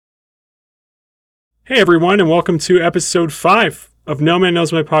Hey everyone, and welcome to episode 5 of No Man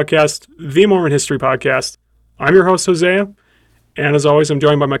Knows My Podcast, the Mormon History Podcast. I'm your host, Hosea, and as always, I'm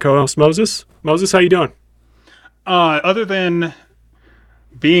joined by my co-host, Moses. Moses, how you doing? Other than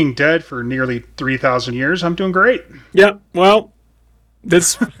being dead for nearly 3,000 years, I'm doing great. Yeah, well,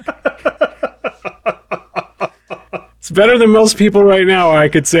 this... It's better than most people right now, I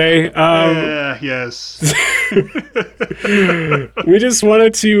could say. Yes. We just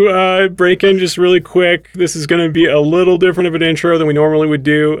wanted to break in just really quick. This is going to be a little different of an intro than we normally would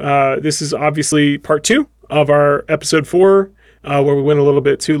do. This is obviously part 2 of our episode 4, where we went a little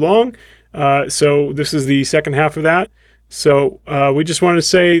bit too long. So this is the second half of that. So we just wanted to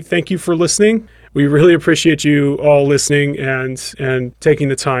say thank you for listening. We really appreciate you all listening and taking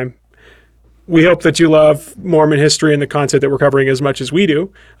the time. We hope that you love Mormon history and the content that we're covering as much as we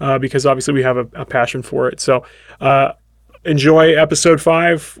do, because obviously we have a passion for it. So enjoy episode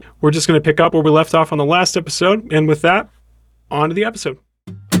 5. We're just going to pick up where we left off on the last episode. And with that, on to the episode.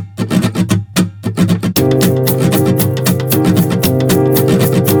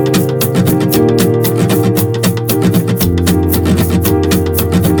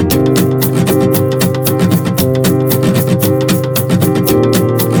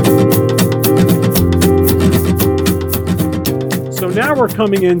 Now we're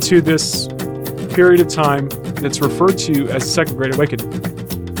coming into this period of time that's referred to as the Second Great Awakening.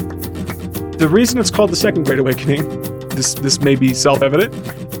 The reason it's called the Second Great Awakening, this may be self-evident,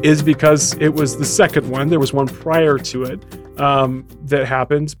 is because it was the second one. There was one prior to it that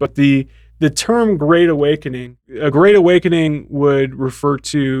happened, but the term Great Awakening, a Great Awakening would refer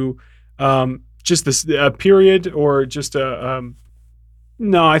to just a period or just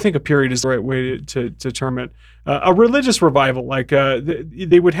no, I think a period is the right way to term it. A religious revival, like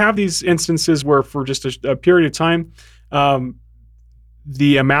they would have these instances where for just a period of time,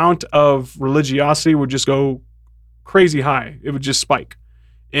 the amount of religiosity would just go crazy high. It would just spike.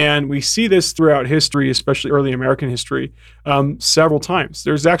 And we see this throughout history, especially early American history, several times.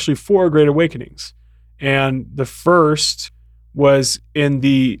 There's actually 4 Great Awakenings. And the first was in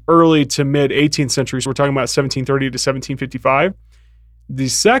the early to mid 18th century. So we're talking about 1730 to 1755. The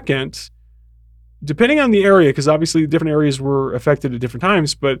second, depending on the area, because obviously different areas were affected at different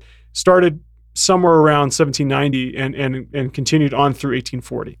times, but started somewhere around 1790 and continued on through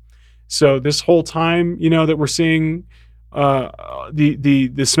 1840. So this whole time, that we're seeing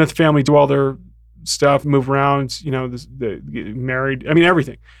the Smith family do all their stuff, move around, the get married. I mean,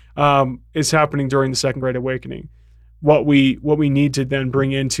 everything is happening during the Second Great Awakening. What we need to then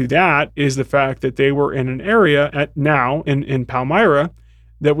bring into that is the fact that they were in an area in Palmyra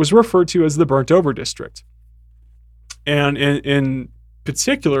that was referred to as the Burnt Over District. And in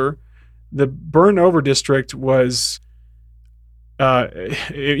particular, the Burnt Over District was,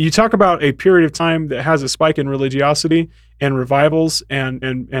 you talk about a period of time that has a spike in religiosity and revivals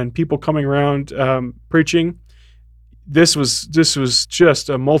and people coming around preaching. This was just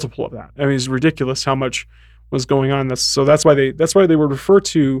a multiple of that. I mean, it's ridiculous how much was going on. So that's why they would refer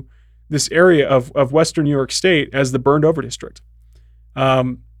to this area of Western New York State as the Burned Over District.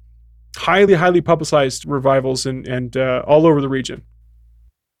 Highly publicized revivals and all over the region.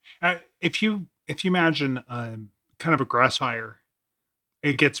 If you imagine kind of a grass fire,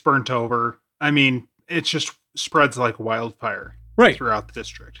 it gets burnt over. I mean, it just spreads like wildfire throughout the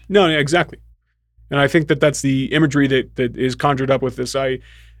district. No, exactly. And I think that's the imagery that is conjured up with this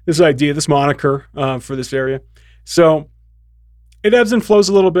idea, this moniker for this area. So it ebbs and flows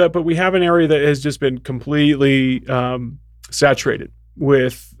a little bit, but we have an area that has just been completely saturated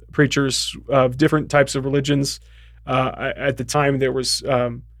with preachers of different types of religions. At the time, there was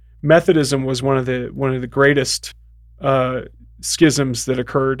Methodism was one of the greatest schisms that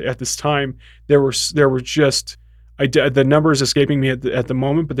occurred at this time. There were just the numbers escaping me at the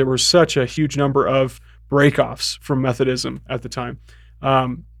moment, but there were such a huge number of breakoffs from Methodism at the time.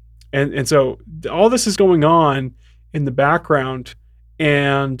 And so all this is going on in the background.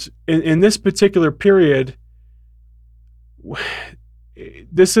 And in this particular period,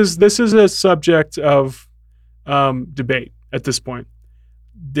 this is a subject of debate at this point.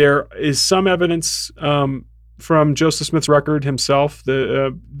 There is some evidence from Joseph Smith's record himself,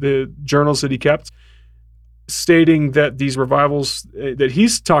 the journals that he kept, stating that these revivals that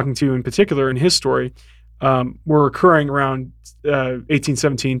he's talking to in particular in his story were occurring around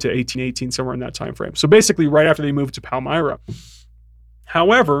 1817 to 1818, somewhere in that time frame. So basically right after they moved to Palmyra.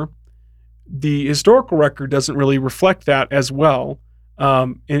 However, the historical record doesn't really reflect that as well.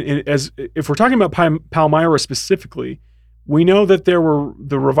 As if we're talking about Palmyra specifically, we know that there were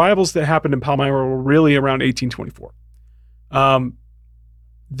the revivals that happened in Palmyra were really around 1824.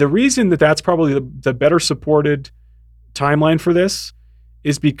 The reason that that's probably the better supported timeline for this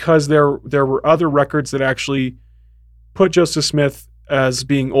is because there were other records that actually put Joseph Smith as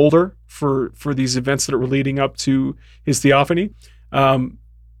being older for these events that were leading up to his theophany. And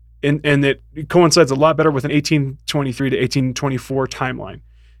that coincides a lot better with an 1823 to 1824 timeline.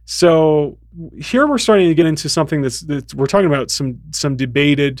 So here we're starting to get into something that's we're talking about some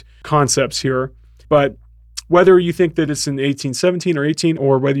debated concepts here, but whether you think that it's in 1817 or 18,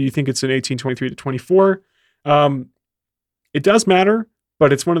 or whether you think it's in 1823 to 24, it does matter,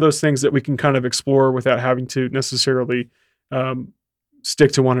 but it's one of those things that we can kind of explore without having to necessarily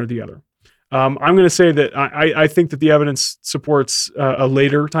stick to one or the other. I'm going to say that I think that the evidence supports a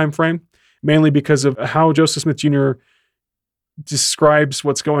later time frame, mainly because of how Joseph Smith Jr. describes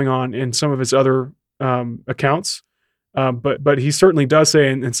what's going on in some of his other accounts. But he certainly does say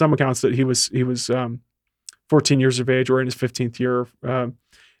in some accounts that he was 14 years of age, or in his 15th year,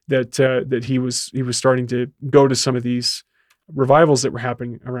 that he was starting to go to some of these revivals that were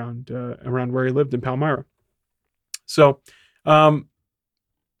happening around where he lived in Palmyra. So,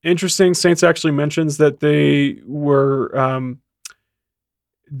 interesting. Saints actually mentions that they were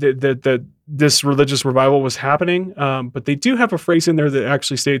that this religious revival was happening, but they do have a phrase in there that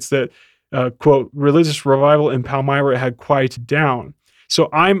actually states that quote, religious revival in Palmyra had quieted down. So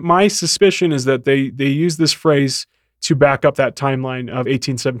my suspicion is that they use this phrase to back up that timeline of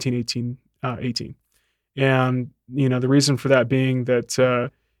 1817, 1818. And, the reason for that being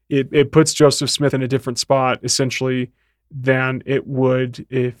that it puts Joseph Smith in a different spot, essentially, than it would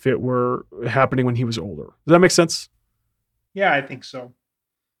if it were happening when he was older. Does that make sense? Yeah, I think so.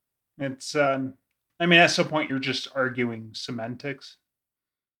 It's, at some point you're just arguing semantics.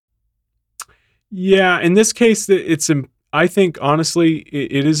 Yeah, in this case, I think, honestly,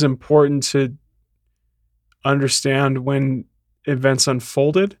 it is important to understand when events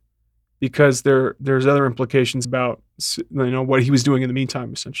unfolded, because there's other implications about what he was doing in the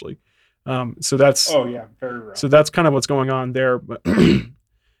meantime, essentially. So that's very real. So that's kind of what's going on there. But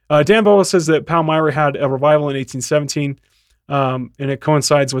Dan Boa says that Palmyra had a revival in 1817, and it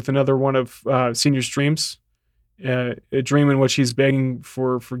coincides with another one of Senior's dreams, a dream in which he's begging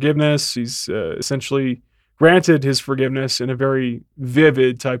for forgiveness. He's essentially granted his forgiveness in a very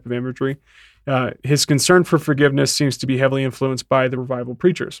vivid type of imagery. His concern for forgiveness seems to be heavily influenced by the revival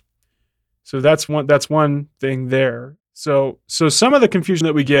preachers. So that's one thing there. So some of the confusion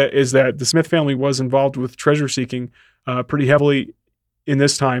that we get is that the Smith family was involved with treasure seeking pretty heavily in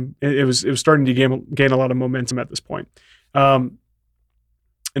this time. It was starting to gain a lot of momentum at this point. In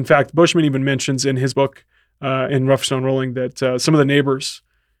fact, Bushman even mentions in his book, in Rough Stone Rolling, that some of the neighbors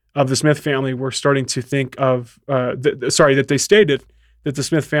of the Smith family were starting to think of, that they stated that the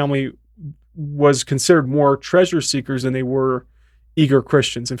Smith family was considered more treasure seekers than they were eager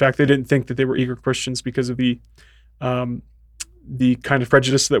Christians. In fact, they didn't think that they were eager Christians because of the kind of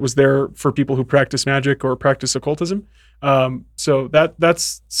prejudice that was there for people who practice magic or practice occultism. So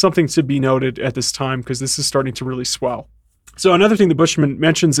that's something to be noted at this time, because this is starting to really swell. So another thing the Bushman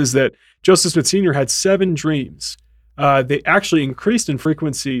mentions is that Joseph Smith Sr. had 7 dreams. They actually increased in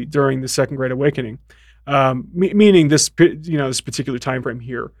frequency during the Second Great Awakening, meaning this particular time frame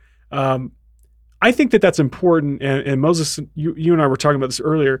here. I think that that's important, and Moses, you and I were talking about this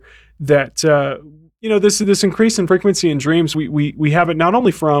earlier, that this increase in frequency in dreams, we have it not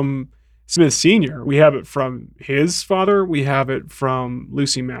only from Smith Sr., we have it from his father, we have it from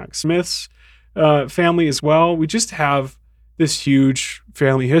Lucy Mack Smith's family as well. We just have this huge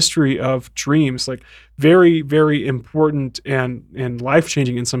family history of dreams, like very, very important and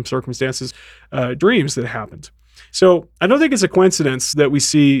life-changing in some circumstances, dreams that happened. So I don't think it's a coincidence that we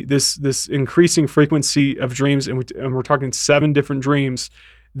see this increasing frequency of dreams, and we're talking 7 different dreams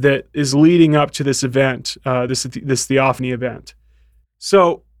that is leading up to this event, this theophany event.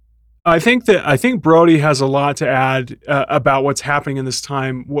 So I think Brody has a lot to add about what's happening in this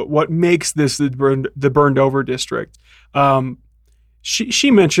time. What makes this the burned over district?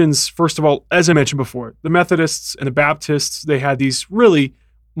 She mentions, first of all, as I mentioned before, the Methodists and the Baptists, they had these really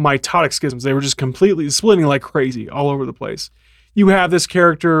mitotic schisms. They were just completely splitting like crazy all over the place. You have this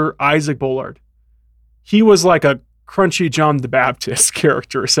character, Isaac Bullard. He was like a crunchy John the Baptist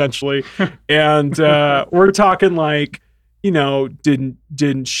character, essentially. And we're talking like,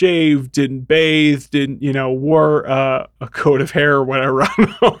 didn't shave, didn't bathe, wore a coat of hair or whatever. I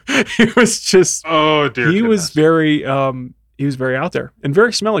don't know. He was just, he was very out there and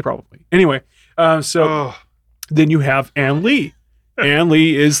very smelly probably. Anyway, then you have Ann Lee. Ann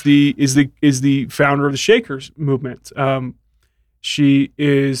Lee is the founder of the Shakers movement. She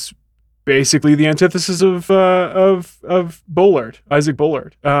is basically the antithesis of Bullard, Isaac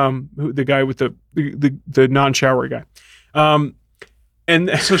Bullard, the guy with the non-showery guy.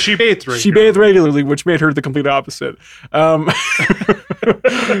 And so she bathed regularly. She bathed regularly, which made her the complete opposite. You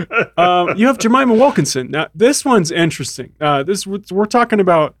have Jemima Wilkinson. Now, this one's interesting. We're talking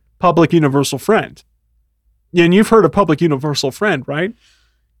about Public Universal Friend. And you've heard of Public Universal Friend, right?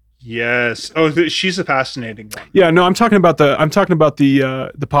 Yes. Oh, she's a fascinating one. Yeah, no, I'm talking about the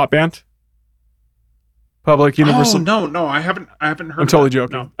pop band. Public Universal. Oh, no, I haven't heard. I'm totally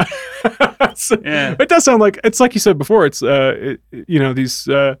joking. No. Yeah. It does sound like, it's like you said before. It's these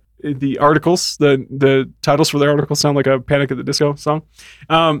the articles, the titles for the articles sound like a Panic at the Disco song.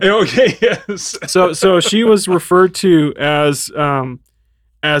 Okay, yes. So she was referred to as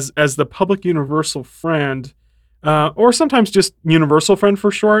the Public Universal Friend, or sometimes just Universal Friend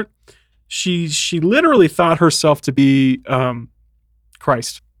for short. She literally thought herself to be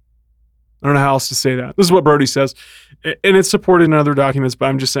Christ. I don't know how else to say that. This is what Brody says. And it's supported in other documents, but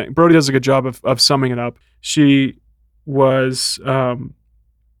I'm just saying, Brody does a good job of summing it up. She was,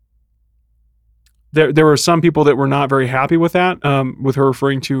 there were some people that were not very happy with that, with her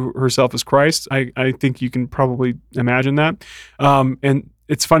referring to herself as Christ. I think you can probably imagine that. And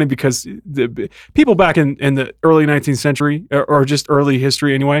it's funny because the people back in the early 19th century, or just early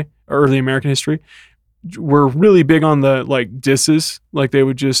history anyway, or early American history, were really big on the disses. Like they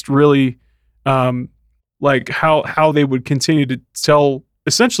would just really, like how they would continue to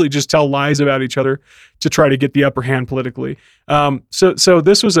essentially tell lies about each other to try to get the upper hand politically. So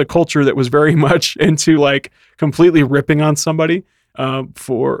this was a culture that was very much into completely ripping on somebody,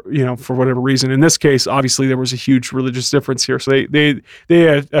 for whatever reason. In this case, obviously there was a huge religious difference here. So they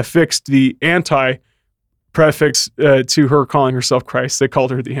affixed the anti prefix to her calling herself Christ. They called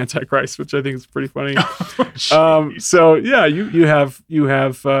her the Antichrist, which I think is pretty funny. So yeah, you have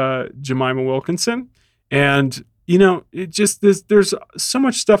Jemima Wilkinson, and it just there's so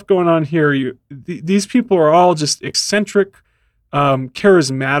much stuff going on here. These people are all just eccentric,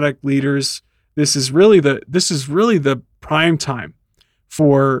 charismatic leaders. This is really the prime time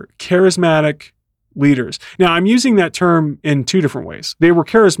for charismatic leaders. Now, I'm using that term in two different ways. They were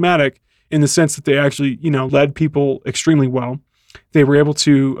charismatic in the sense that they actually, led people extremely well. They were able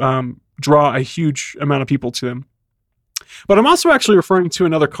to draw a huge amount of people to them. But I'm also actually referring to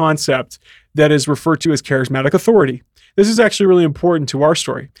another concept that is referred to as charismatic authority. This is actually really important to our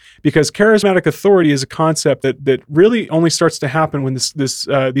story because charismatic authority is a concept that really only starts to happen when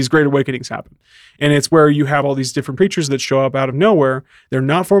these great awakenings happen. And it's where you have all these different preachers that show up out of nowhere. They're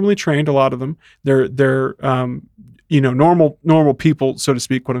not formally trained, a lot of them. They're normal people, so to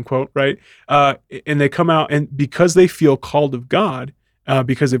speak, quote unquote, right? And they come out, and because they feel called of God,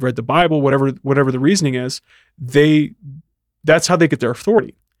 because they've read the Bible, whatever the reasoning is, that's how they get their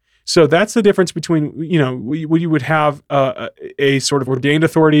authority. So that's the difference between, you would have a sort of ordained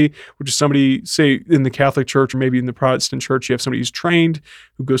authority, which is somebody, say, in the Catholic Church or maybe in the Protestant Church, you have somebody who's trained,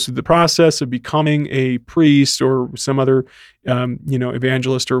 who goes through the process of becoming a priest or some other,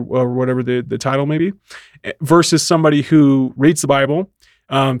 evangelist or whatever the title may be, versus somebody who reads the Bible,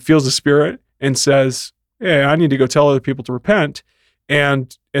 feels the Spirit, and says, "Hey, I need to go tell other people to repent,"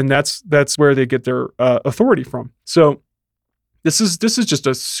 and that's where they get their authority from. So this is just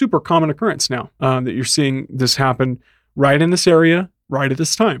a super common occurrence now, that you're seeing this happen right in this area, right at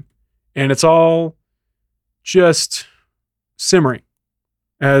this time. And it's all just simmering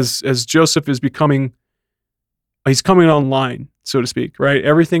as Joseph is he's coming online, so to speak, right?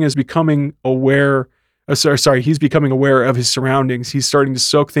 Everything is becoming aware. He's becoming aware of his surroundings. He's starting to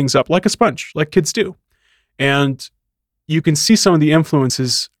soak things up like a sponge, like kids do. And you can see some of the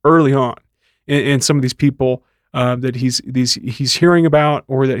influences early on in some of these people that he's hearing about,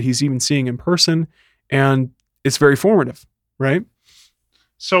 or that he's even seeing in person, and it's very formative, right?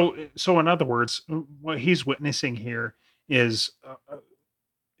 So in other words, what he's witnessing here is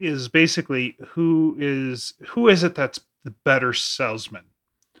basically who is it that's the better salesman?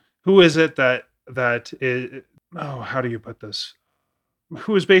 Who is it that is? Oh, how do you put this?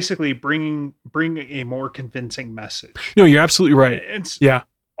 Who is basically bringing a more convincing message? No, you're absolutely right. Yeah.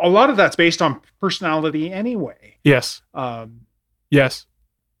 A lot of that's based on personality anyway. Yes. Yes.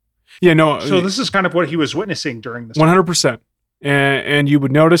 Yeah, no. So this is kind of what he was witnessing during this. 100%. And you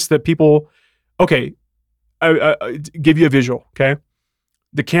would notice that people, okay, I give you a visual, okay?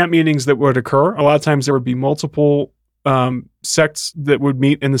 The camp meetings that would occur, a lot of times there would be multiple sects that would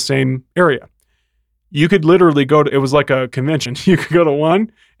meet in the same area. You could literally go to, it was like a convention. You could go to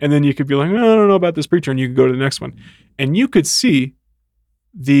one, and then you could be like, oh, I don't know about this preacher, and you could go to the next one. And you could see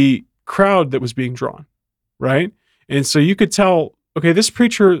the crowd that was being drawn, right? And so you could tell okay, this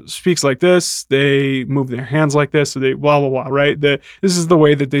preacher speaks like this, they move their hands like this, so they blah, blah, blah, right? This is the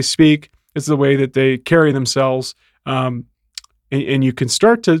way that they speak, it's the way that they carry themselves. And you can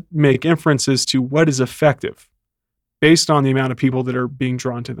start to make inferences to what is effective based on the amount of people that are being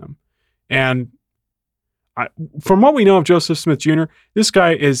drawn to them. And from what we know of Joseph Smith Jr., this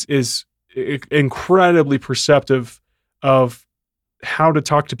guy is incredibly perceptive of how to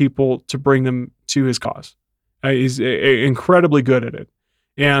talk to people to bring them to his cause. He's incredibly good at it.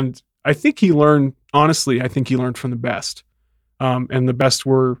 And I think he learned, honestly, I think he learned from the best. And the best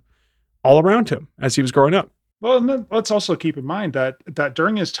were all around him as he was growing up. Well, and then let's also keep in mind that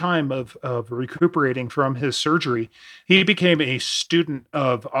during his time of recuperating from his surgery, he became a student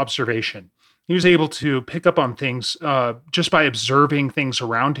of observation. He was able to pick up on things just by observing things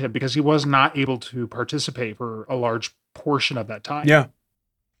around him because he was not able to participate for a large portion of that time. Yeah.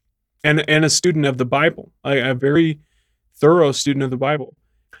 And a student of the Bible, a very thorough student of the Bible.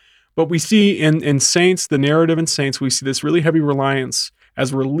 But we see in Saints, the narrative in Saints, we see this really heavy reliance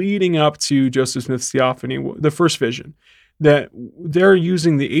as we're leading up to Joseph Smith's theophany, the first vision, that they're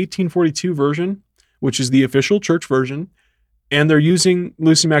using the 1842 version, which is the official church version, and they're using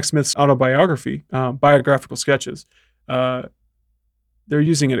Lucy Mack Smith's autobiography, biographical sketches. They're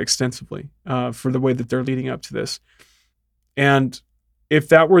using it extensively for the way that they're leading up to this. And if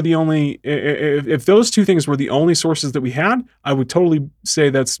that were the only, if those two things were the only sources that we had, I would totally say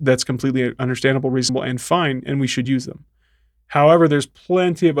that's completely understandable, reasonable, and fine, and we should use them. However, there's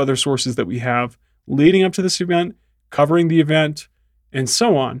plenty of other sources that we have leading up to this event, covering the event, and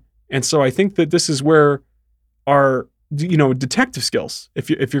so on. And so I think that this is where our, detective skills, if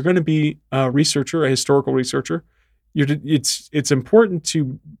you're going to be a researcher, a historical researcher, it's important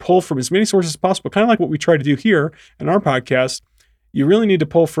to pull from as many sources as possible, kind of like what we try to do here in our podcast. You really need to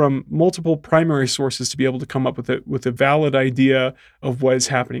pull from multiple primary sources to be able to come up with a valid idea of what is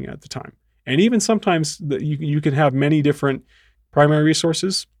happening at the time. And even sometimes you can have many different primary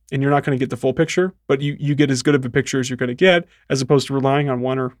resources and you're not going to get the full picture, but you get as good of a picture as you're going to get, as opposed to relying on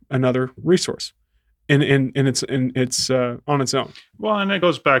one or another resource. And it's on its own. Well, and it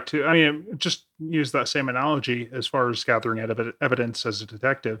goes back to, just use that same analogy as far as gathering evidence as a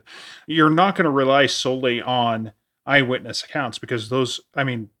detective. You're not going to rely solely on eyewitness accounts because those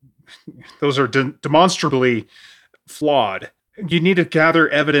are demonstrably flawed. You need to gather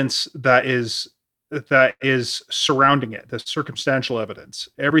evidence that is surrounding it, the circumstantial evidence,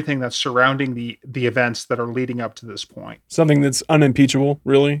 everything that's surrounding the events that are leading up to this point. Something that's unimpeachable,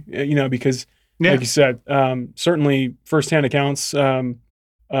 really, because like you said, certainly firsthand accounts,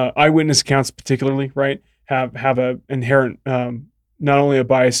 eyewitness accounts particularly, right, have a inherent not only a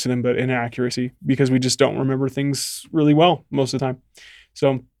bias to them, but inaccuracy, because we just don't remember things really well most of the time.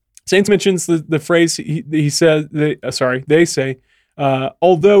 So Saints mentions the phrase they say,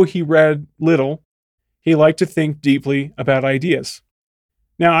 although he read little, he liked to think deeply about ideas.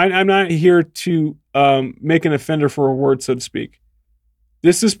 Now, I'm not here to make an offender for a word, so to speak.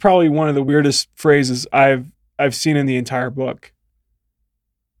 This is probably one of the weirdest phrases I've seen in the entire book.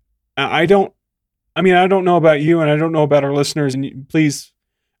 I don't know about you, and I don't know about our listeners. And please,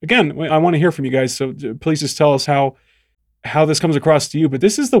 again, I want to hear from you guys. So please just tell us how this comes across to you. But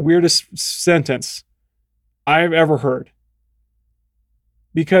this is the weirdest sentence I've ever heard,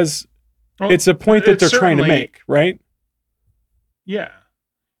 because it's a point that they're trying to make, right? Yeah,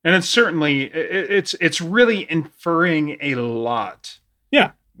 and it's certainly it's really inferring a lot.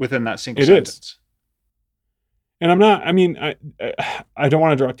 Yeah, within that single sentence. Is. And I don't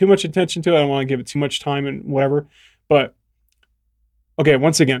want to draw too much attention to it. I don't want to give it too much time and whatever. But, okay,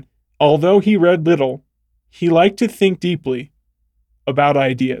 once again, although he read little, he liked to think deeply about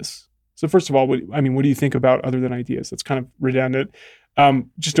ideas. So first of all, what do you think about other than ideas? That's kind of redundant.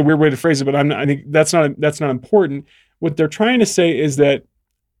 Just a weird way to phrase it, but I think that's not important. What they're trying to say is that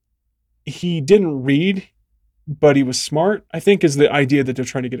he didn't read, but he was smart, I think, is the idea that they're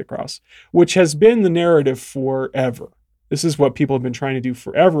trying to get across, which has been the narrative forever. This is what people have been trying to do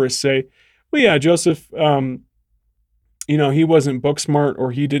forever, is say, well, yeah, Joseph, he wasn't book smart,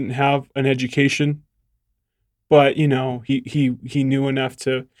 or he didn't have an education, but, he knew enough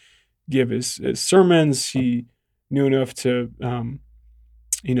to give his sermons. He knew enough to,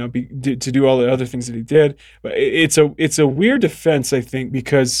 to do all the other things that he did. But it's a weird defense, I think,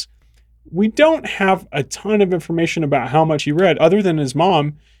 because we don't have a ton of information about how much he read, other than his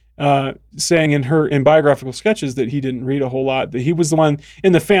mom saying in biographical sketches that he didn't read a whole lot, that he was the one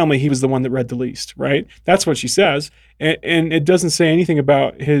in the family, he was the one that read the least, right? That's what she says. And it doesn't say anything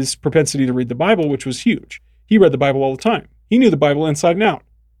about his propensity to read the Bible, which was huge. He read the Bible all the time. He knew the Bible inside and out.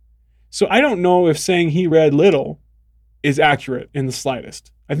 So I don't know if saying he read little is accurate in the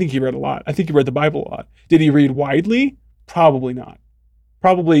slightest. I think he read a lot. I think he read the Bible a lot. Did he read widely? Probably not.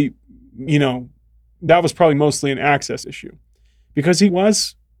 Probably, that was probably mostly an access issue, because he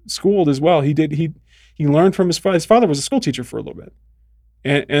was schooled as well. He learned from his father. His father was a school teacher for a little bit,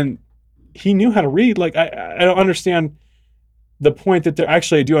 and he knew how to read. Like, I don't understand the point that I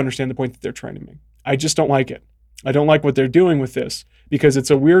do understand the point that they're trying to make. I just don't like it. I don't like what they're doing with this, because it's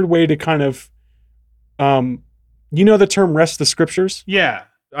a weird way to kind of, the term "rest the scriptures." Yeah.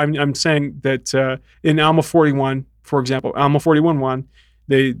 I'm saying that in Alma 41, for example, Alma 41:1,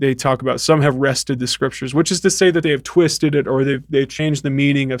 they talk about some have wrested the scriptures, which is to say that they have twisted it, or they've changed the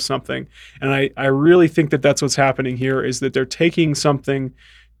meaning of something. And I really think that that's what's happening here, is that they're taking something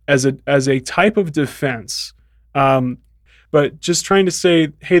as a type of defense, but just trying to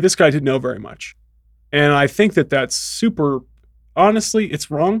say, hey, this guy didn't know very much. And I think that that's super, honestly,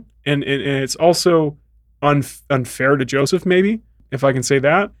 it's wrong. And it's also unfair to Joseph, maybe, if I can say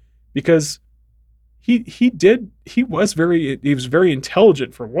that, because he was very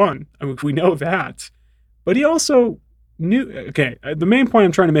intelligent, for one. I mean, we know that, but he also knew, the main point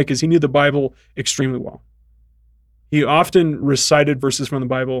I'm trying to make is he knew the Bible extremely well. He often recited verses from the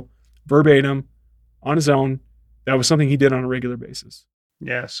Bible verbatim on his own. That was something he did on a regular basis.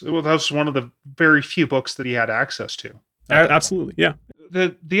 Yes. Well, that was one of the very few books that he had access to. Absolutely. Yeah.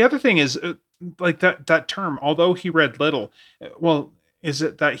 The other thing is, like that term, although he read little, well, is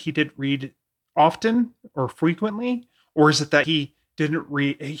it that he did read often or frequently, or is it that he didn't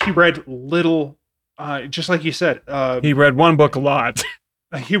read? He read little, just like you said. He read one book a lot.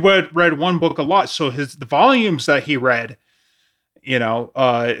 He read one book a lot. So the volumes that he read,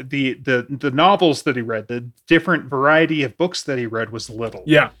 the novels that he read, the different variety of books that he read was little.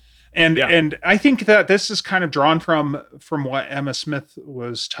 Yeah. And I think that this is kind of drawn from what Emma Smith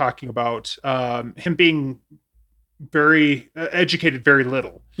was talking about, him being very educated, very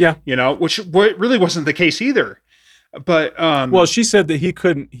little. Yeah. Which really wasn't the case either. But well, she said that he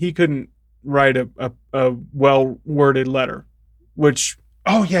couldn't write a well-worded letter, which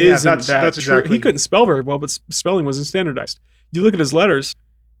that's exactly true. He couldn't spell very well, but spelling wasn't standardized. You look at his letters,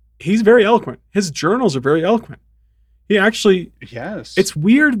 he's very eloquent. His journals are very eloquent. He actually, yes. It's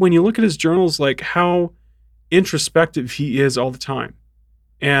weird when you look at his journals, like how introspective he is all the time,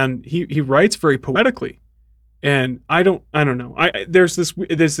 and he writes very poetically. And I don't know. There's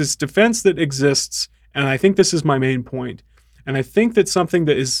this defense that exists, and I think this is my main point. And I think that something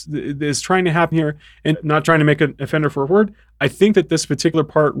that is trying to happen here, and not trying to make an offender for a word, I think that this particular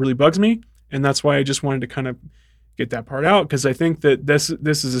part really bugs me, and that's why I just wanted to kind of get that part out, because I think that this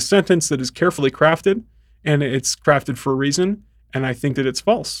is a sentence that is carefully crafted, and it's crafted for a reason, and I think that it's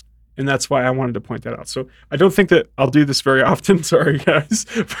false. And that's why I wanted to point that out. So I don't think that I'll do this very often. Sorry, guys.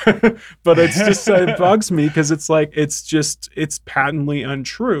 But it's just, it bugs me, because it's like, it's patently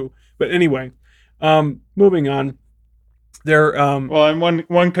untrue. But anyway, moving on. Well, and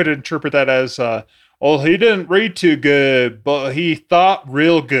one could interpret that as, he didn't read too good, but he thought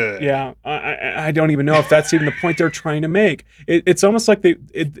real good. Yeah, I don't even know if that's even the point they're trying to make. It's almost like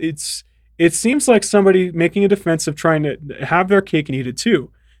it seems like somebody making a defense of trying to have their cake and eat it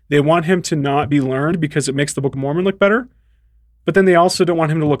too. They want him to not be learned because it makes the Book of Mormon look better, but then they also don't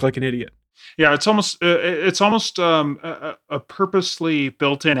want him to look like an idiot. Yeah, it's almost a purposely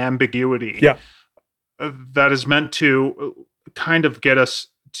built-in ambiguity. Yeah, that is meant to kind of get us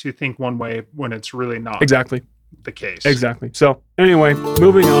to think one way when it's really not exactly the case. Exactly. So anyway,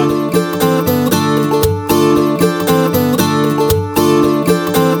 moving on.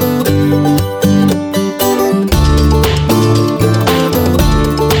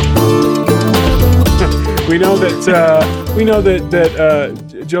 We know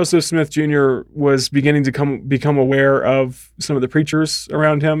that Joseph Smith Jr. was beginning to become aware of some of the preachers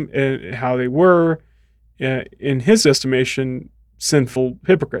around him and how they were, in his estimation, sinful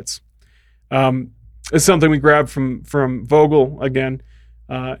hypocrites. It's something we grabbed from Vogel again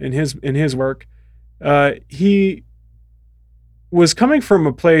in his work. He was coming from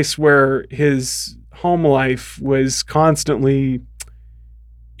a place where his home life was constantly,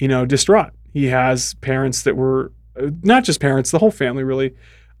 distraught. He has parents that were, not just parents, the whole family really,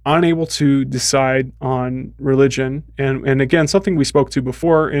 unable to decide on religion. And again, something we spoke to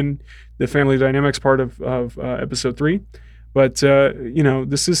before in the family dynamics part of episode 3. But,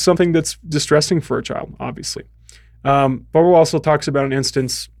 this is something that's distressing for a child, obviously. Vogel also talks about an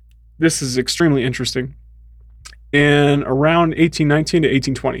instance, this is extremely interesting, in around 1819 to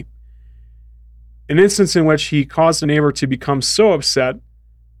 1820. An instance in which he caused a neighbor to become so upset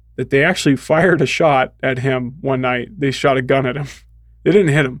that they actually fired a shot at him one night. They shot a gun at him. They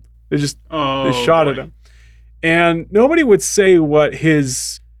didn't hit him. They shot at him. And nobody would say what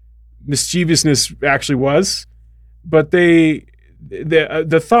his mischievousness actually was, but the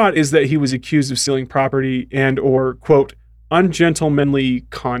thought is that he was accused of stealing property and or, quote, ungentlemanly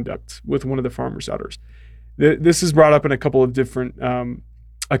conduct with one of the farmer's daughters. This is brought up in a couple of different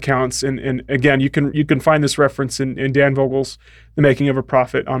accounts, and again, you can find this reference in Dan Vogel's The Making of a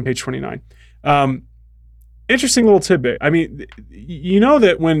Prophet on page 29. Interesting little tidbit. I mean, you know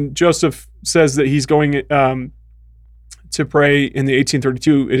that when Joseph says that he's going to pray in the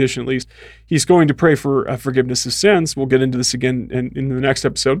 1832 edition, at least, he's going to pray for forgiveness of sins. We'll get into this again in the next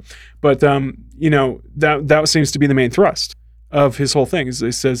episode. But, you know, that seems to be the main thrust of his whole thing. Is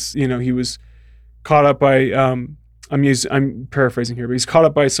it says, you know, he was caught up by, I'm paraphrasing here, but he's caught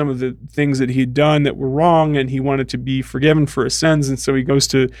up by some of the things that he had done that were wrong, and he wanted to be forgiven for his sins. And so he goes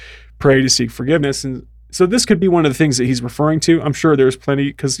to pray to seek forgiveness. And so this could be one of the things that he's referring to. I'm sure there's plenty,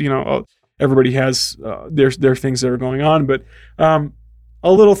 because, you know, everybody has their things that are going on, but a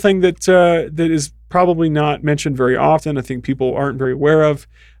little thing that is probably not mentioned very often. I think people aren't very aware of.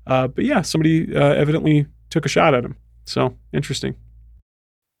 But yeah, somebody evidently took a shot at him. So interesting.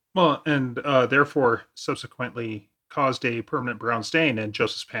 Well, and therefore subsequently caused a permanent brown stain in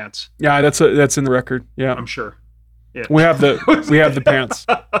Joseph's pants. Yeah, that's in the record. Yeah, I'm sure. Yeah, we have the pants.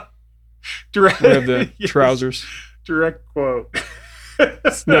 Direct, we have the yes, trousers. Direct quote.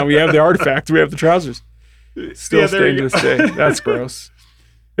 No, we have the artifact. We have the trousers. Still staying to this day. That's gross.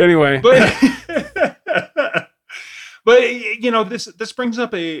 Anyway, but you know, this brings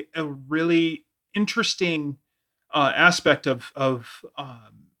up a really interesting aspect of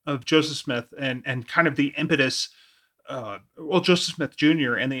Joseph Smith and kind of the impetus. Joseph Smith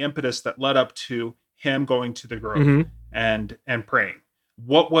Jr. and the impetus that led up to him going to the grove and praying.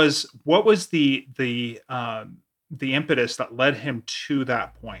 What was the impetus that led him to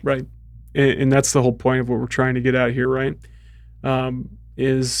that point? Right. And that's the whole point of what we're trying to get at here, right?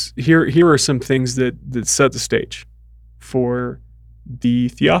 Is here are some things that set the stage for the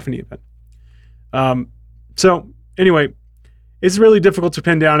theophany event. So anyway, it's really difficult to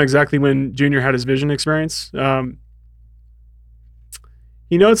pin down exactly when Junior had his vision experience.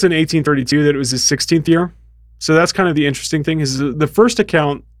 He notes in 1832 that it was his 16th year. So that's kind of the interesting thing. Is the first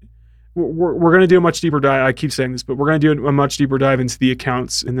account, we're going to do a much deeper dive. I keep saying this, but we're going to do a much deeper dive into the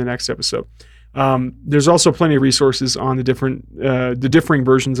accounts in the next episode. There's also plenty of resources on the differing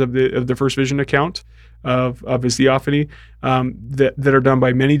versions of the first vision account of his theophany that are done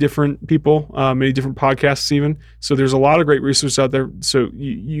by many different people, many different podcasts even. So there's a lot of great resources out there. So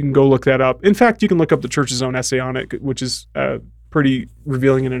you can go look that up. In fact, you can look up the church's own essay on it, which is pretty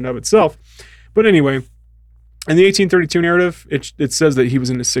revealing in and of itself. But anyway, in the 1832 narrative, it says that he was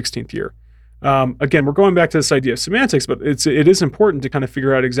in his 16th year. Again, we're going back to this idea of semantics, but it is important to kind of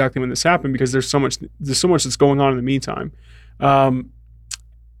figure out exactly when this happened, because there's so much that's going on in the meantime.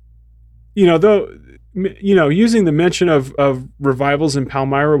 Using the mention of revivals in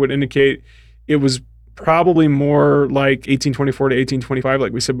Palmyra would indicate it was probably more like 1824 to 1825,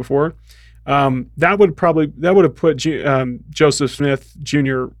 like we said before. That would have put Joseph Smith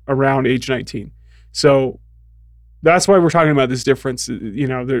Jr. around age 19. So that's why we're talking about this difference. You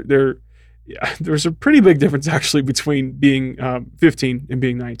know, there's a pretty big difference actually between being 15 and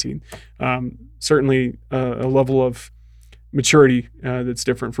being 19. Certainly a level of maturity that's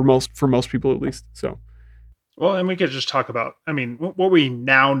different for most people, at least. So, well, and we could just talk about, I mean, what we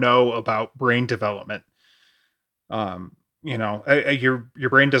now know about brain development. You know, your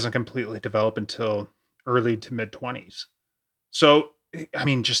brain doesn't completely develop until early to mid 20s. So, I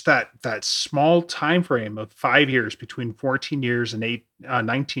mean, just that small time frame of 5 years between 14 years and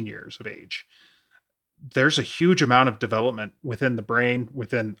 19 years of age, there's a huge amount of development within the brain,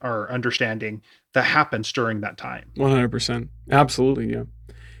 within our understanding, that happens during that time. 100%. Absolutely,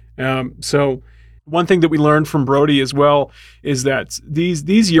 yeah. So one thing that we learned from Brody as well is that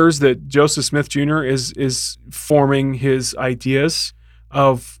these years that Joseph Smith Jr. is forming his ideas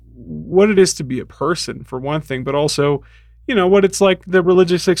of what it is to be a person, for one thing, but also, you know, what it's like, the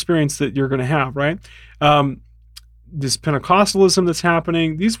religious experience that you're going to have, right? This Pentecostalism that's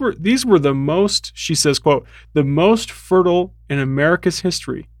happening, these were the most, she says, quote, the most fertile in America's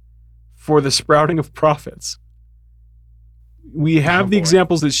history for the sprouting of prophets. We have the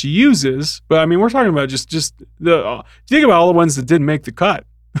examples that she uses, but I mean, we're talking about just the, think about all the ones that didn't make the cut.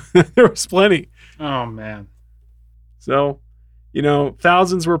 There was plenty. Oh, man. So, you know,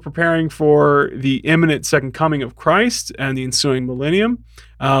 thousands were preparing for the imminent second coming of Christ and the ensuing millennium.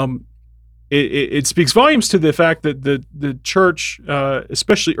 It speaks volumes to the fact that the church,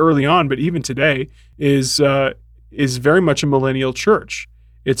 especially early on, but even today, is very much a millennial church.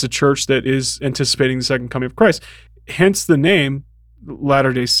 It's a church that is anticipating the second coming of Christ. Hence the name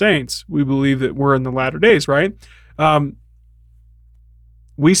Latter-day Saints. We believe that we're in the latter days, right?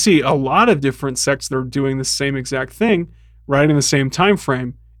 We see a lot of different sects that are doing the same exact thing, right in the same time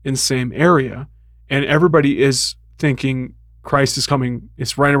frame, in the same area, and everybody is thinking Christ is coming.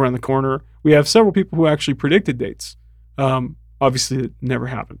 It's right around the corner. We have several people who actually predicted dates. Obviously, it never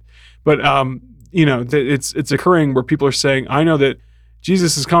happened, but it's occurring where people are saying, "I know that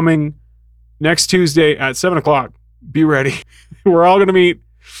Jesus is coming next Tuesday at 7:00. Be ready. We're all going to meet."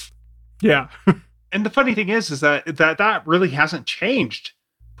 Yeah. And the funny thing is that really hasn't changed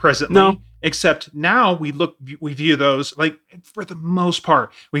presently. No. Except now we view those, like, for the most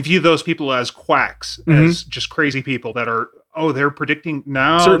part, we view those people as quacks, as just crazy people that are, they're predicting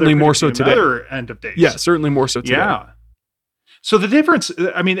now. Certainly more so today. Another end of days. Yeah, certainly more so today. Yeah. So the difference,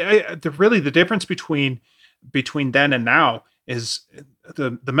 I mean, the difference between then and now is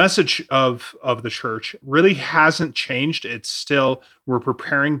the message of the church really hasn't changed. It's still, we're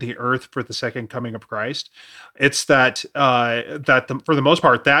preparing the earth for the second coming of Christ. It's that for the most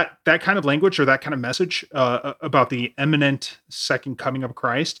part, that kind of language or that kind of message about the imminent second coming of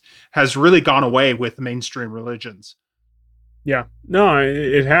Christ has really gone away with mainstream religions. Yeah, no,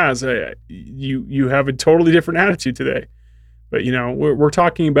 it has. You have a totally different attitude today, but we're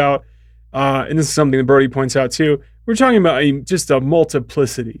talking about, and this is something that Brody points out too. We're talking about just a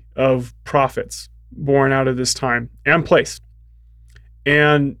multiplicity of prophets born out of this time and place.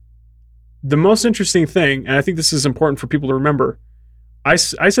 And the most interesting thing, and I think this is important for people to remember, I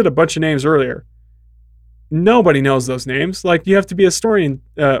said a bunch of names earlier. Nobody knows those names. Like, you have to be a historian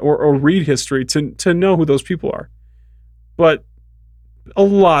or read history to know who those people are. But a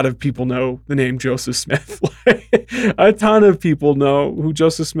lot of people know the name Joseph Smith. A ton of people know who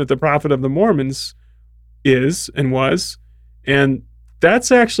Joseph Smith, the prophet of the Mormons, is and was. And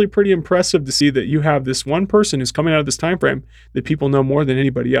that's actually pretty impressive to see that you have this one person who's coming out of this time frame that people know more than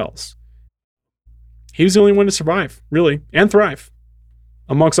anybody else. He was the only one to survive, really, and thrive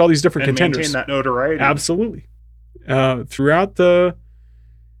amongst all these different contenders. Maintain that notoriety. Absolutely. Throughout the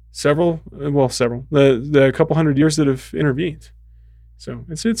couple hundred years that have intervened. So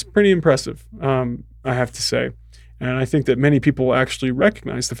it's pretty impressive, I have to say. And I think that many people actually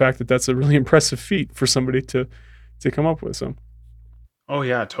recognize the fact that that's a really impressive feat for somebody to come up with. So. Oh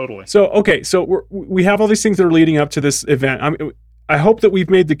yeah, totally. So, okay. So we have all these things that are leading up to this event. I hope that we've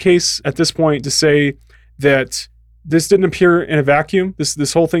made the case at this point to say that this didn't appear in a vacuum.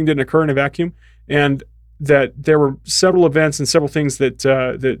 This whole thing didn't occur in a vacuum, and that there were several events and several things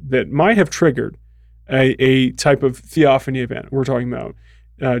that might have triggered a type of theophany event. We're talking about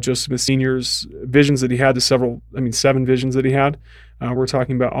Joseph Smith Sr.'s visions that he had, 7 visions that he had. We're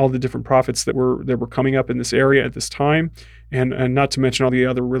talking about all the different prophets that were coming up in this area at this time, and not to mention all the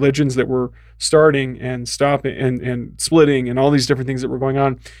other religions that were starting and stopping and splitting and all these different things that were going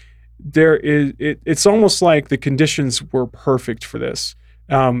on. It's almost like the conditions were perfect for this.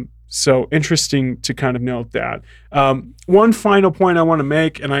 So interesting to kind of note that. One final point I want to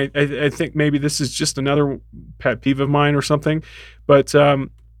make, and I think maybe this is just another pet peeve of mine or something, but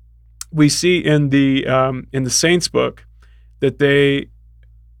we see in the Saints book that they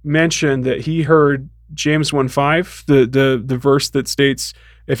mention that he heard James 1:5, the verse that states,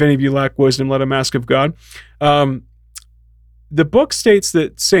 "If any of you lack wisdom, let him ask of God." The book states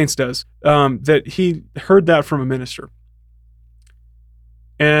that Saints does that he heard that from a minister.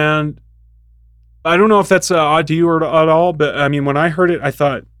 And I don't know if that's odd to you or at all, but I mean, when I heard it, I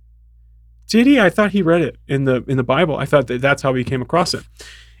thought, did he? I thought he read it in the Bible. I thought that's how he came across it.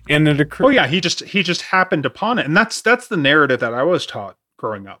 And it occurred. Oh yeah, he just happened upon it, and that's the narrative that I was taught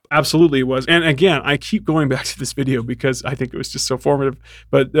growing up. Absolutely, it was. And again, I keep going back to this video because I think it was just so formative.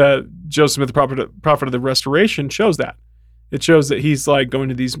 But Joseph Smith, the prophet of the Restoration, shows that. It shows that he's like going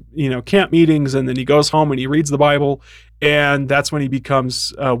to these, camp meetings, and then he goes home and he reads the Bible, and that's when he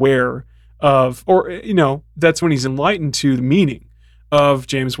becomes aware of, that's when he's enlightened to the meaning of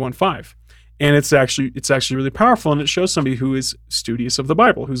James 1:5. And it's actually really powerful, and it shows somebody who is studious of the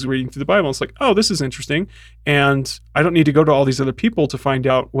Bible, who's reading through the Bible. It's like, oh, this is interesting, and I don't need to go to all these other people to find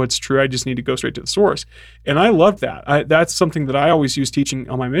out what's true. I just need to go straight to the source. And I love that. That's something that I always use teaching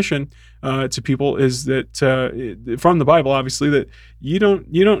on my mission to people, is that from the Bible, obviously, that you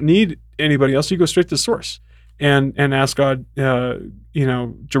don't need anybody else. You go straight to the source and ask God,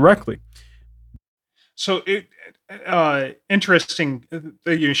 directly. So interesting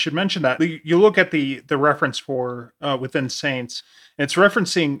that you should mention that. You look at the reference for within Saints. It's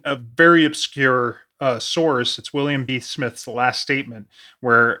referencing a very obscure source. It's William B. Smith's The Last Statement,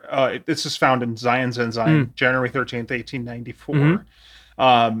 where this is found in Zion's Ensign, January 13th, 1894.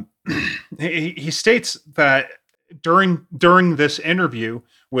 Um, he states that during this interview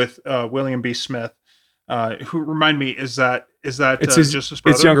with William B. Smith, who remind me is that It's his Joseph's it's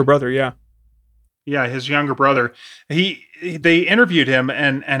brother? younger brother, yeah. Yeah, his younger brother. They interviewed him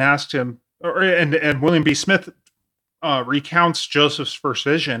and asked him, and William B. Smith recounts Joseph's first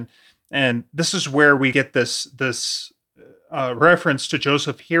vision, and this is where we get this reference to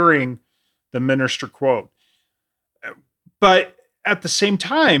Joseph hearing the minister quote. But at the same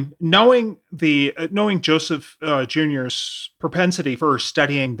time, knowing Joseph Jr.'s propensity for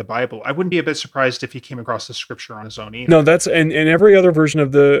studying the Bible, I wouldn't be a bit surprised if he came across the scripture on his own either. No, that's and every other version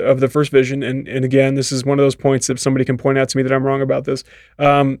of the first vision, and again, this is one of those points that somebody can point out to me that I'm wrong about this.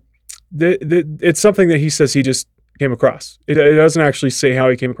 It's something that he says he just came across. It doesn't actually say how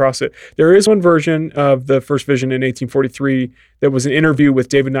he came across it. There is one version of the first vision in 1843 that was an interview with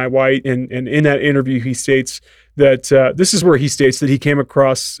David Nye White, and in that interview he states that this is where he states that he came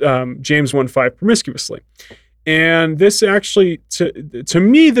across James 1:5 promiscuously, and this actually to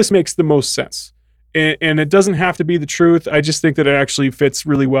me this makes the most sense. And it doesn't have to be the truth. I just think that it actually fits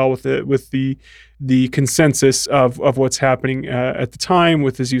really well with the consensus of what's happening at the time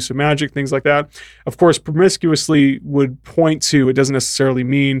with his use of magic, things like that. Of course, promiscuously would point to, it doesn't necessarily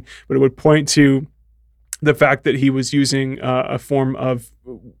mean, but it would point to the fact that he was using a form of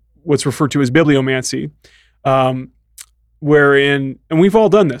what's referred to as bibliomancy, wherein, and we've all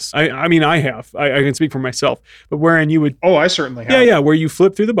done this. I mean, I have. I can speak for myself, but wherein you would. Oh, I certainly have. Yeah, where you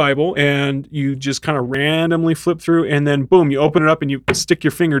flip through the Bible and you just kind of randomly flip through, and then boom, you open it up and you stick your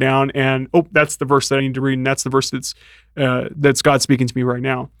finger down, and that's the verse that I need to read, and that's the verse that's God speaking to me right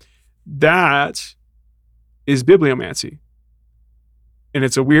now. That is bibliomancy, and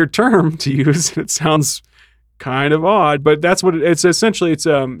it's a weird term to use. It sounds kind of odd, but that's what it's essentially.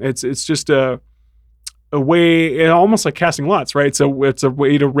 It's just a way, almost like casting lots, right? So it's a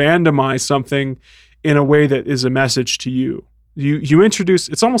way to randomize something in a way that is a message to you. You introduce,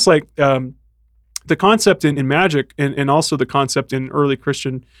 it's almost like the concept in magic and also the concept in early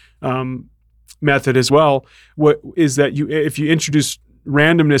Christian method as well. What is that if you introduce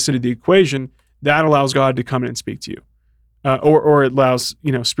randomness into the equation, that allows God to come in and speak to you, or it allows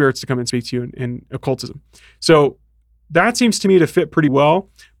spirits to come and speak to you in occultism. So that seems to me to fit pretty well,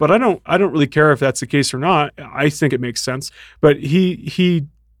 but I don't really care if that's the case or not. I think it makes sense. But he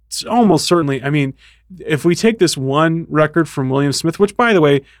almost certainly, I mean, if we take this one record from William Smith, which by the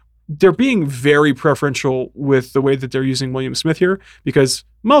way, they're being very preferential with the way that they're using William Smith here, because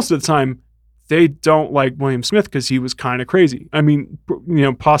most of the time they don't like William Smith because he was kind of crazy. I mean,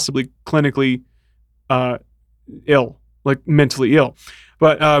 possibly clinically ill, like mentally ill.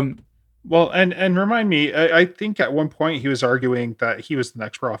 But well, and remind me, I think at one point he was arguing that he was the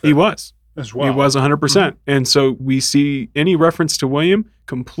next prophet. He was. As well. He was 100%. Mm-hmm. And so we see any reference to William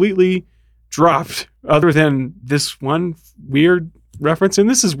completely dropped other than this one weird reference. And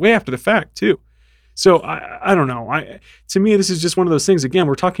this is way after the fact too. So I don't know. To me, this is just one of those things. Again,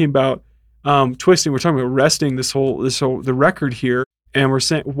 we're talking about twisting. We're talking about wresting this whole the record here. And we're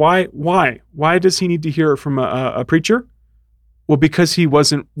saying, why does he need to hear it from a preacher? Well, because he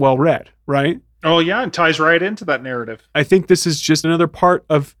wasn't well read, right? Oh yeah. It ties right into that narrative. I think this is just another part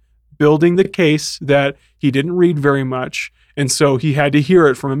of building the case that he didn't read very much, and so he had to hear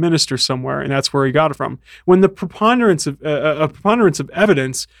it from a minister somewhere, and that's where he got it from. When the preponderance of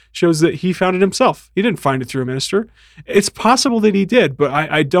evidence shows that he found it himself, he didn't find it through a minister. It's possible that he did, but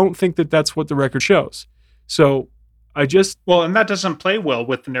I don't think that that's what the record shows. So and that doesn't play well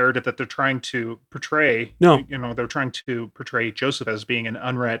with the narrative that they're trying to portray. No, they're trying to portray Joseph as being an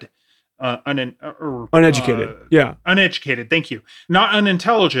unread. Uneducated. Yeah. Uneducated. Thank you. Not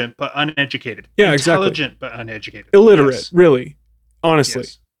unintelligent, but uneducated. Yeah, exactly. Intelligent, but uneducated. Illiterate, yes. Really. Honestly.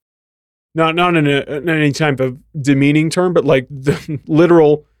 Yes. Not in any type of demeaning term, but like the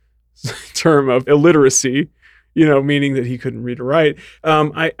literal term of illiteracy, meaning that he couldn't read or write.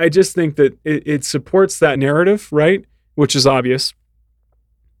 I just think that it supports that narrative, right? Which is obvious.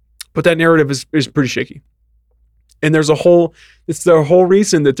 But that narrative is pretty shaky. And it's the whole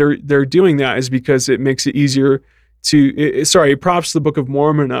reason that they're doing that is because it makes it easier it props the Book of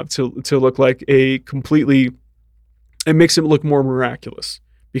Mormon up to look like it makes it look more miraculous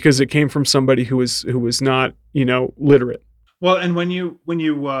because it came from somebody who was not, literate. Well, and when you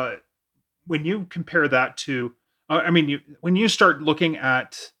compare that to, when you start looking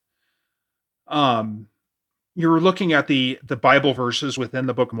at, you're looking at the Bible verses within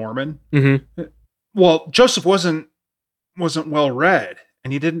the Book of Mormon. Mm-hmm. Well, Joseph wasn't well read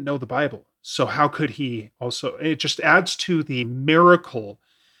and he didn't know the Bible. So how could he also, it just adds to the miracle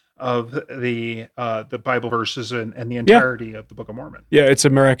the Bible verses and the Yeah. entirety of the Book of Mormon. Yeah, it's a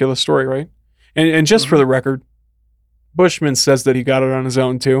miraculous story, right? And just for Mhm. the record, Bushman says that he got it on his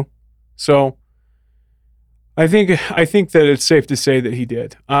own too. So I think that it's safe to say that he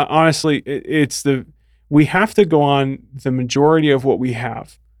did. Honestly, we have to go on the majority of what we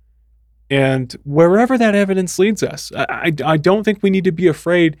have, and wherever that evidence leads us. I don't think we need to be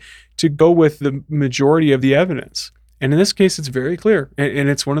afraid to go with the majority of the evidence. And in this case, it's very clear, and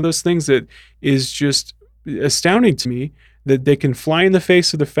it's one of those things that is just astounding to me that they can fly in the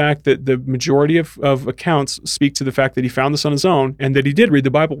face of the fact that the majority of accounts speak to the fact that he found this on his own and that he did read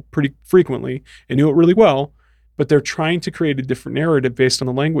the Bible pretty frequently and knew it really well, but they're trying to create a different narrative based on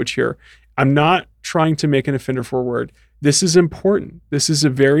the language here. I'm not trying to make an offender for a word. This is important. This is a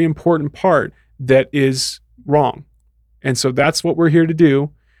very important part that is wrong. And so that's what we're here to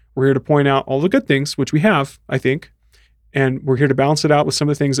do. We're here to point out all the good things, which we have, I think, and we're here to balance it out with some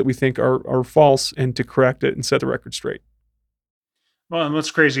of the things that we think are false and to correct it and set the record straight. Well, and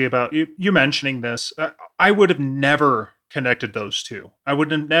what's crazy about you mentioning this, I would have never connected those two. I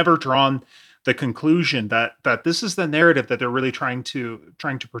would have never drawn the conclusion that this is the narrative that they're really trying to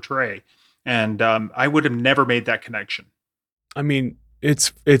portray, and I would have never made that connection. I mean,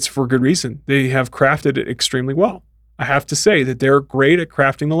 it's for good reason. They have crafted it extremely well. I have to say that they're great at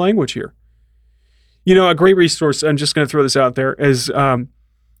crafting the language here. You know, a great resource, I'm just going to throw this out there, is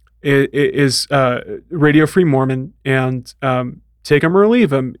Radio Free Mormon, and take him or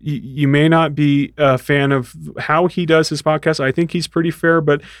leave him. You may not be a fan of how he does his podcast. I think he's pretty fair,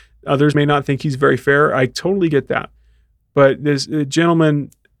 but others may not think he's very fair. I totally get that. But this gentleman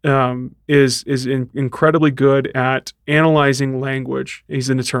is incredibly good at analyzing language. He's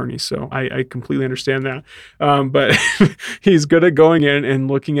an attorney, so I completely understand that. But he's good at going in and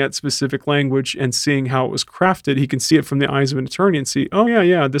looking at specific language and seeing how it was crafted. He can see it from the eyes of an attorney and see, oh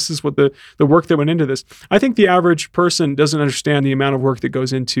yeah, this is what the work that went into this. I think the average person doesn't understand the amount of work that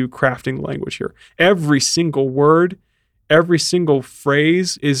goes into crafting the language here. Every single word, every single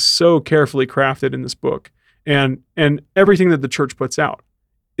phrase is so carefully crafted in this book, and everything that the church puts out.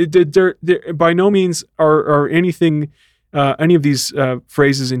 There by no means are anything, any of these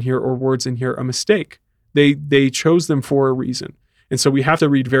phrases in here or words in here a mistake. They chose them for a reason, and so we have to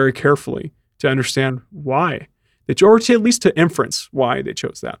read very carefully to understand why, or to at least to inference why they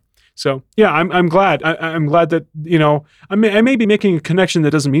chose that. So yeah, I'm glad. I'm glad that I may be making a connection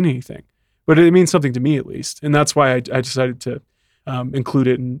that doesn't mean anything, but it means something to me at least, and that's why I decided to include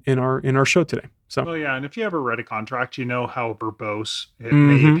it in our show today. So. Well, yeah, and if you ever read a contract, you know how verbose it Mm-hmm.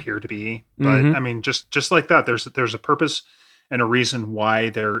 may appear to be. But I mean, just like that, there's a purpose and a reason why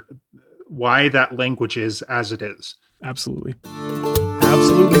that language is as it is. Absolutely.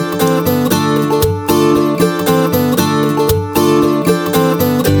 Absolutely.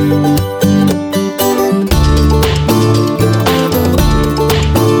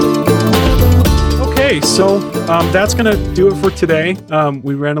 Okay, so that's going to do it for today.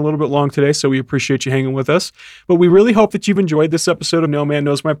 We ran a little bit long today, so we appreciate you hanging with us. But we really hope that you've enjoyed this episode of No Man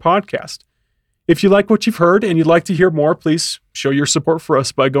Knows My Podcast. If you like what you've heard and you'd like to hear more, please show your support for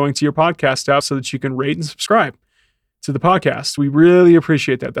us by going to your podcast app so that you can rate and subscribe to the podcast. We really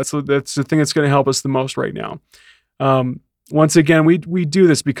appreciate that. That's the thing that's going to help us the most right now. Once again, we do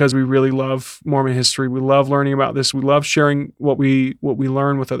this because we really love Mormon history. We love learning about this. We love sharing what we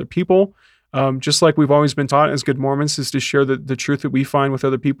learn with other people. Just like we've always been taught as good Mormons, is to share the truth that we find with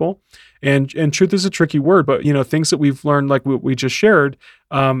other people. And truth is a tricky word, but things that we've learned, like what we just shared,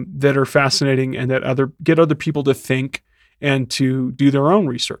 that are fascinating and that get other people to think and to do their own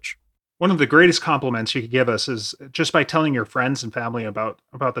research. One of the greatest compliments you could give us is just by telling your friends and family about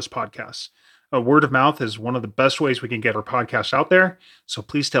this podcast. Word of mouth is one of the best ways we can get our podcast out there. So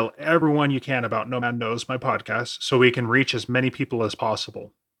please tell everyone you can about No Man Knows My Podcast so we can reach as many people as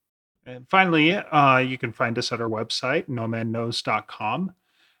possible. And finally, you can find us at our website, nomanknows.com.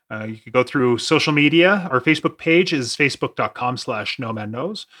 You could go through social media. Our Facebook page is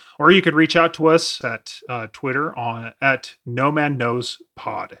facebook.com/nomanknows. Or you could reach out to us at Twitter at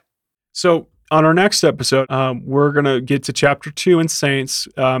nomanknowspod. So on our next episode, we're going to get to chapter 2 in Saints,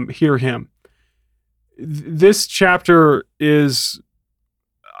 Hear Him. This chapter is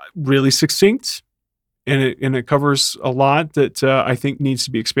really succinct. And it covers a lot that I think needs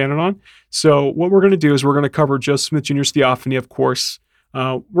to be expanded on. So what we're going to do is we're going to cover Joseph Smith Jr.'s Theophany, of course.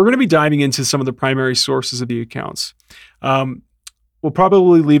 We're going to be diving into some of the primary sources of the accounts. We'll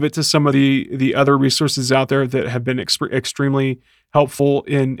probably leave it to some of the other resources out there that have been extremely helpful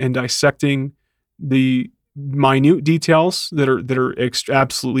in dissecting the minute details that are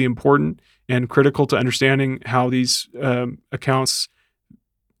absolutely important and critical to understanding how these accounts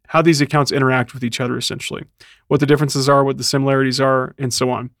how these accounts interact with each other, essentially, what the differences are, what the similarities are, and so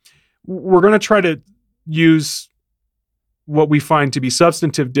on. We're going to try to use what we find to be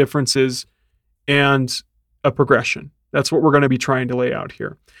substantive differences and a progression. That's what we're going to be trying to lay out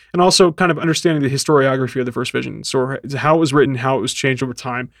here. And also kind of understanding the historiography of the first vision. So how it was written, how it was changed over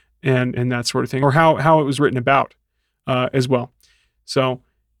time, and that sort of thing, or how it was written about as well. So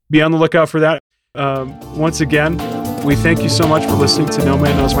be on the lookout for that. Once again, we thank you so much for listening to No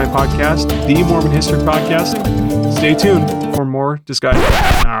Man Knows My Podcast, the Mormon History Podcast. Stay tuned for more discussion.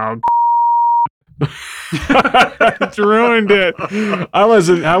 Oh, it's ruined it. I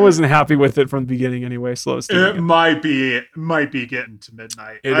wasn't happy with it from the beginning anyway. So it might be getting to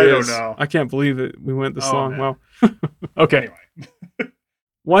midnight. I don't know. I can't believe it. We went this long. Man. Well, okay. Anyway.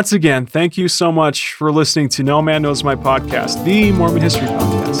 Once again, thank you so much for listening to No Man Knows My Podcast, the Mormon History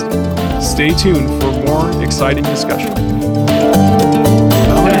Podcast. Stay tuned for more exciting discussion.